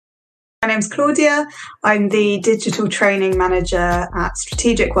name's Claudia. I'm the digital training manager at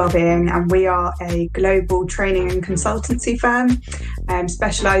Strategic Wellbeing, and we are a global training and consultancy firm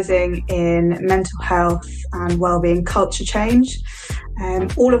specialising in mental health and wellbeing culture change.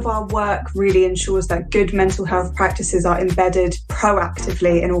 All of our work really ensures that good mental health practices are embedded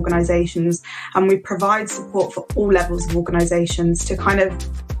proactively in organisations, and we provide support for all levels of organisations to kind of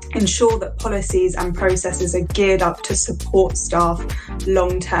ensure that policies and processes are geared up to support staff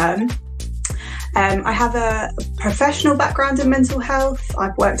long term. I have a professional background in mental health.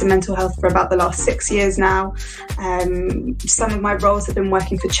 I've worked in mental health for about the last 6 years now. Some of my roles have been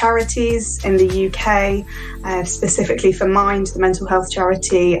working for charities in the UK, specifically for Mind, the mental health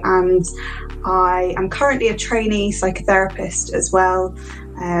charity, and I am currently a trainee psychotherapist as well.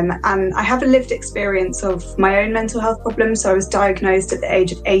 And I have a lived experience of my own mental health problems. So I was diagnosed at the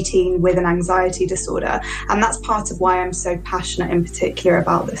age of 18 with an anxiety disorder, and that's part of why I'm so passionate in particular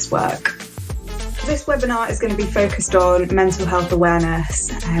about this work. This webinar is going to be focused on mental health awareness,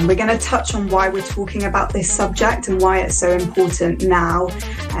 and we're going to touch on why we're talking about this subject and why it's so important now,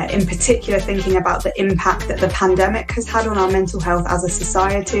 in particular thinking about the impact that the pandemic has had on our mental health as a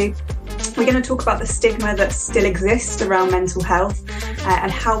society. We're going to talk about the stigma that still exists around mental health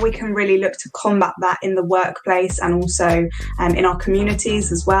and how we can really look to combat that in the workplace and also in our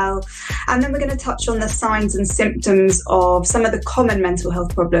communities as well. And then we're going to touch on the signs and symptoms of some of the common mental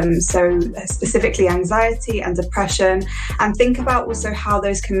health problems, so specifically anxiety and depression, and think about also how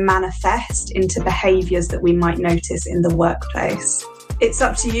those can manifest into behaviours that we might notice in the workplace. It's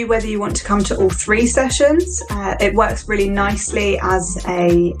up to you whether you want to come to all 3 sessions. It works really nicely as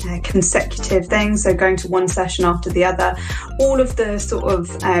a consecutive thing, so going to one session after the other. All of the sort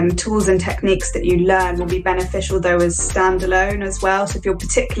of tools and techniques that you learn will be beneficial though as standalone as well. So if you're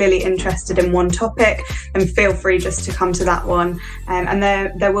particularly interested in one topic, then feel free just to come to that one. And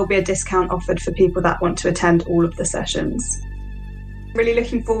there will be a discount offered for people that want to attend all of the sessions. Really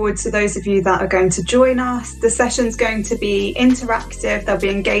looking forward to those of you that are going to join us. The session's going to be interactive. There'll be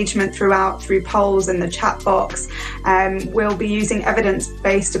engagement throughout through polls in the chat box. We'll be using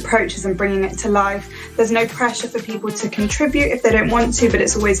evidence-based approaches and bringing it to life. There's no pressure for people to contribute if they don't want to, but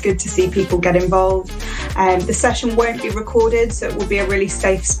it's always good to see people get involved. The session won't be recorded, so it will be a really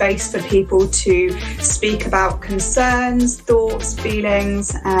safe space for people to speak about concerns, thoughts,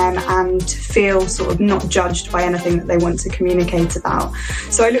 feelings, and feel sort of not judged by anything that they want to communicate about.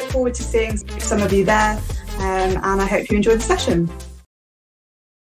 So I look forward to seeing some of you there, and I hope you enjoy the session.